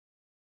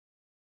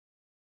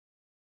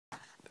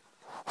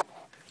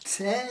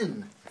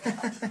10.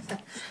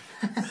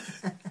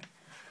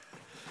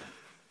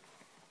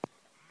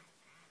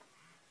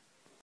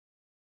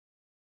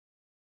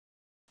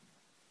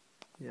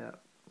 Yeah.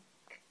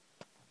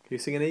 Can you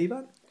sing an E,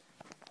 bud?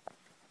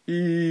 E.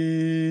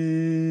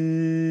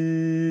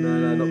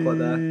 No, not quite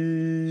there.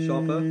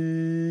 Sharper.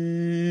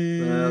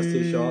 No, that's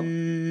too sharp.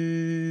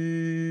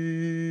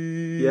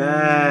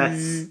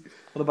 Yes.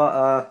 What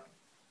about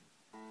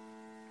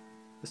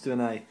let's do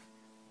an A.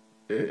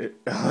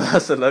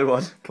 That's a low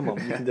one. Come on,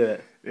 you can do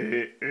it.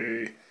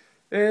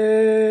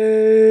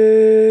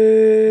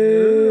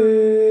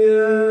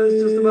 Yes,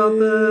 just about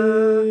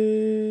there.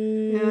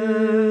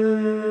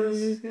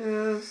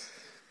 Yes.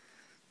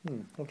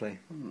 Lovely.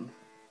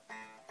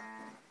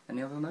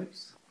 Any other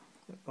notes?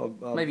 I'll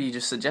Maybe you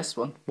just suggest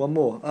one. one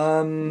more.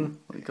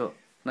 What you got?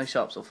 No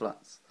sharps or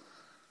flats?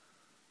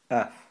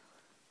 F.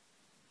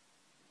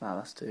 Wow,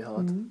 that's too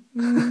hard.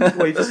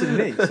 Well, you just did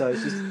me, so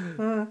it's just.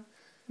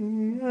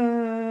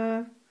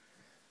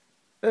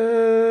 Yeah,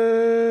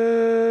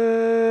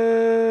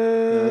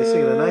 you're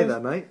singing an A there,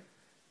 mate.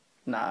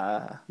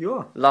 Nah. You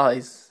are.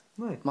 Lies.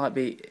 No. Might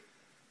be.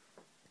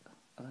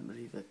 I don't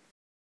believe it.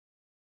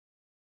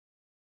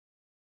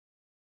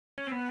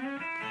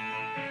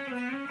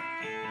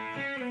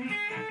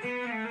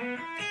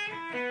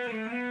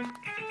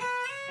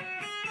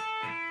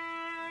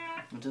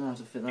 I don't know how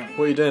to fit that.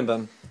 What are you doing,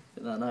 Ben?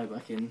 Fit that note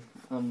back in.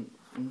 I'm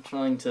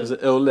trying to. Is it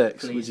ill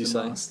licks, please would you the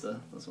say? master.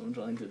 That's what I'm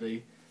trying to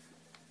do.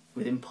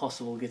 With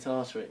impossible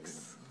guitar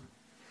tricks.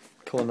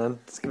 Come on then,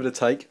 let's give it a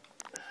take.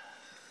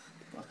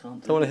 I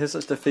can't do Don't want to it. hear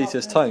such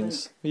defeatist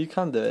tones. You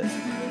can do it.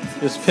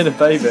 You're spin a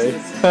baby.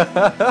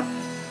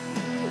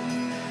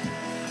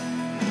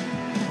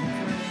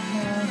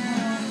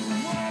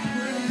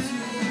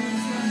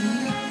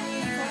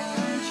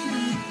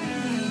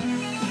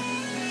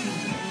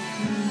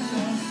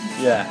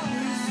 Yeah.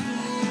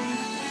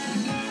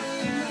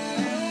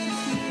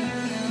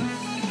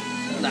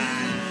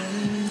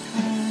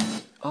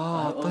 I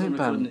Oh, wasn't don't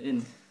recording ban. it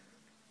in.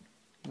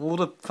 All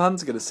the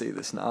fans are going to see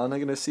this now, and they're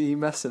going to see you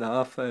messing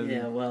up. And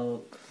Yeah,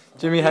 well.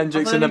 Jimi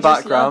Hendrix I've in the only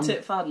just background. learnt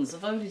it, fans.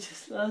 I've only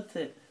just learnt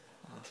it.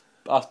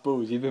 That's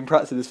balls. You've been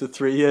practicing this for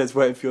 3 years,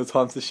 waiting for your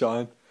time to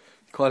shine.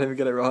 You can't even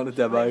get it right on a Wait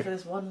demo. for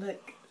this one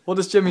lick. What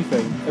does Jimmy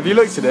think? Have you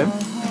looked at him?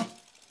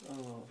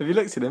 Oh, Have you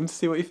looked at him to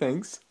see what he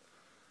thinks?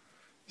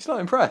 He's not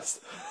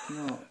impressed.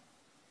 no.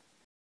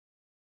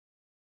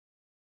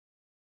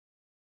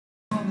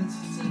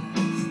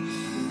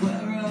 Where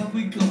have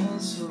we gone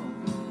so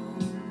wrong?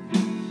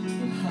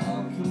 And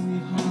how can we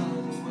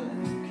hide away?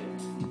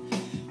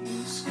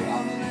 We're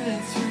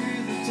scrambling through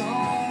the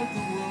dark,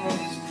 the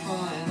world's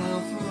crying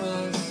out for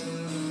us.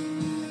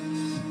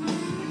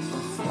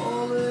 I'm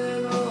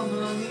falling on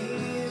my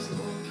knees, oh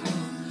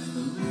come,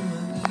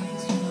 illuminate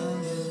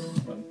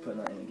my I'm putting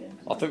that in again.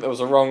 I think there was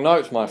a wrong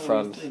note, my I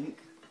friend. think.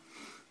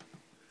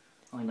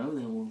 I know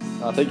there was.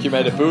 I think you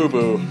made a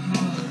boo-boo.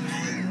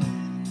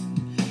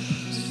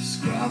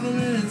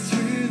 Scrambling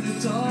through the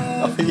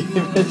dark. I think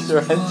you missed your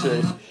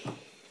entry.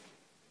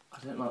 I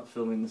don't like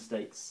filming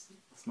mistakes.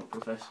 It's not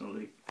professional,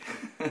 Luke.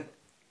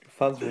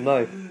 Fans will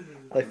know.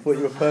 They thought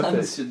you were Fans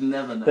perfect. should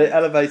never know. They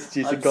elevated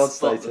you to I'm God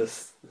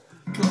spotless.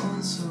 status.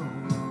 Gone so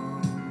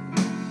wrong,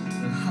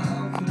 and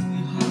how can we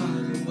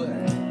hide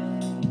away?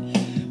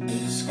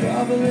 We're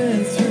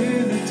scrabbling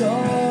through the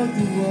dark,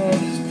 the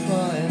world is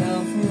crying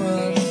out for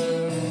us.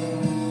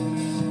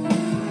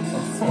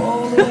 I'm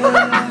falling on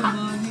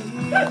my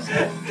knees.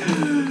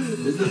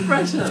 It's the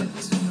pressure.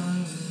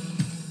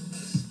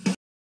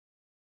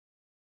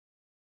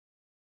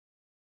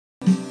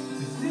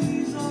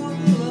 These are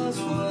the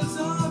last words I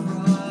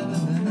write,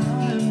 and then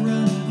I'm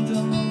running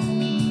down.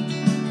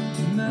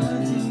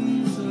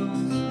 Mountains of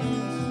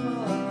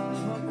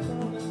my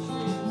corner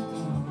trees.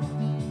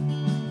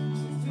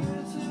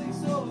 Fear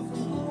takes over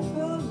from hope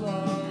and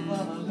love, and I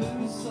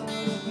lose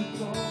sight of the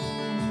goal.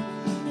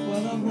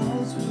 When I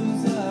once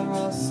was there, I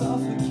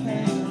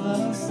suffocated, and I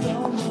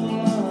stumble, and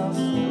I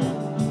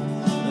fall.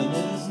 And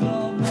there's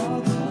not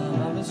more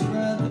time, I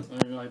misread the I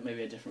don't know,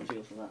 maybe a different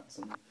feel for that.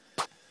 Something.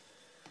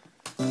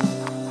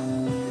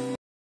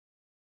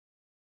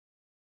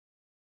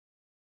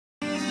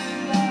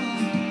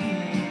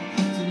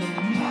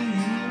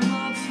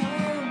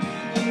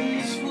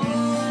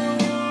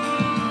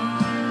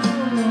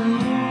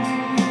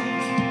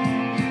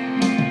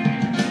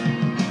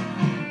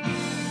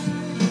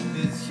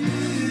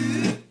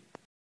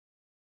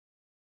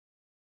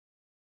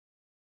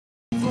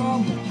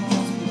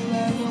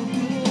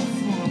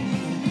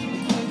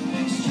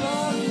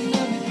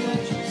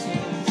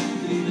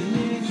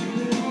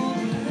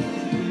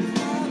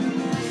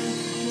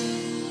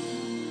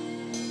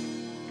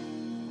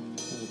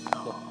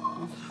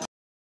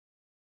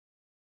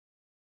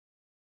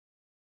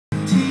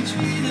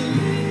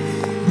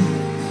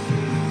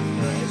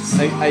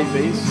 Eight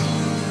beats.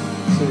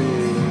 2,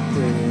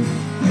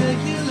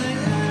 3.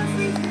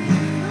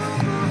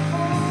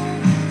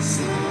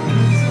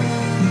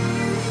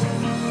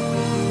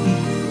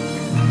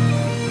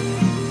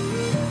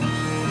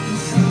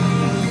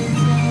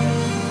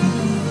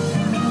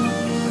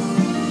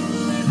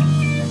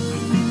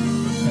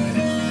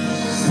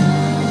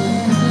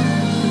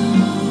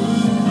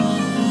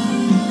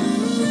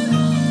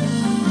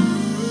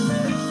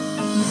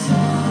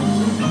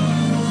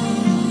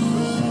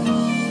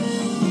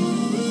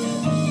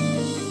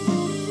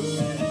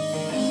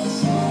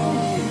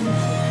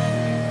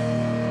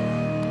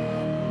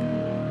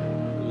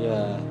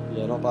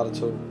 bad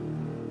at all.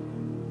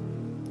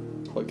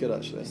 Quite good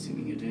actually.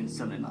 Assuming you're doing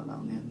something like that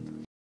on the end.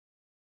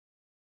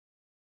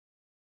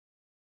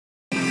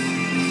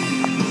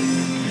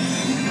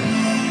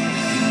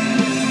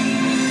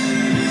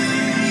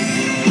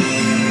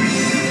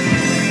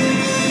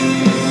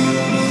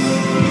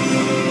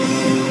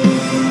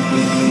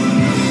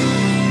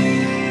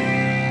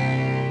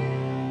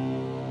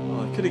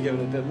 Oh, I could have given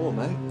it a bit more,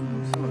 mate.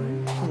 I'm sorry.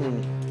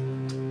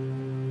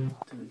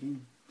 Do it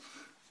again.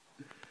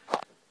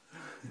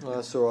 Well,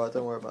 that's alright,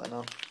 don't worry about it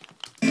now.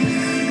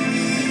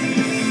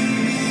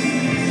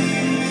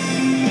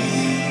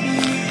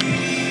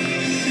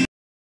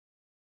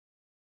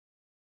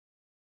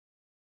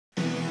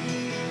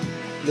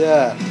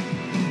 Yeah.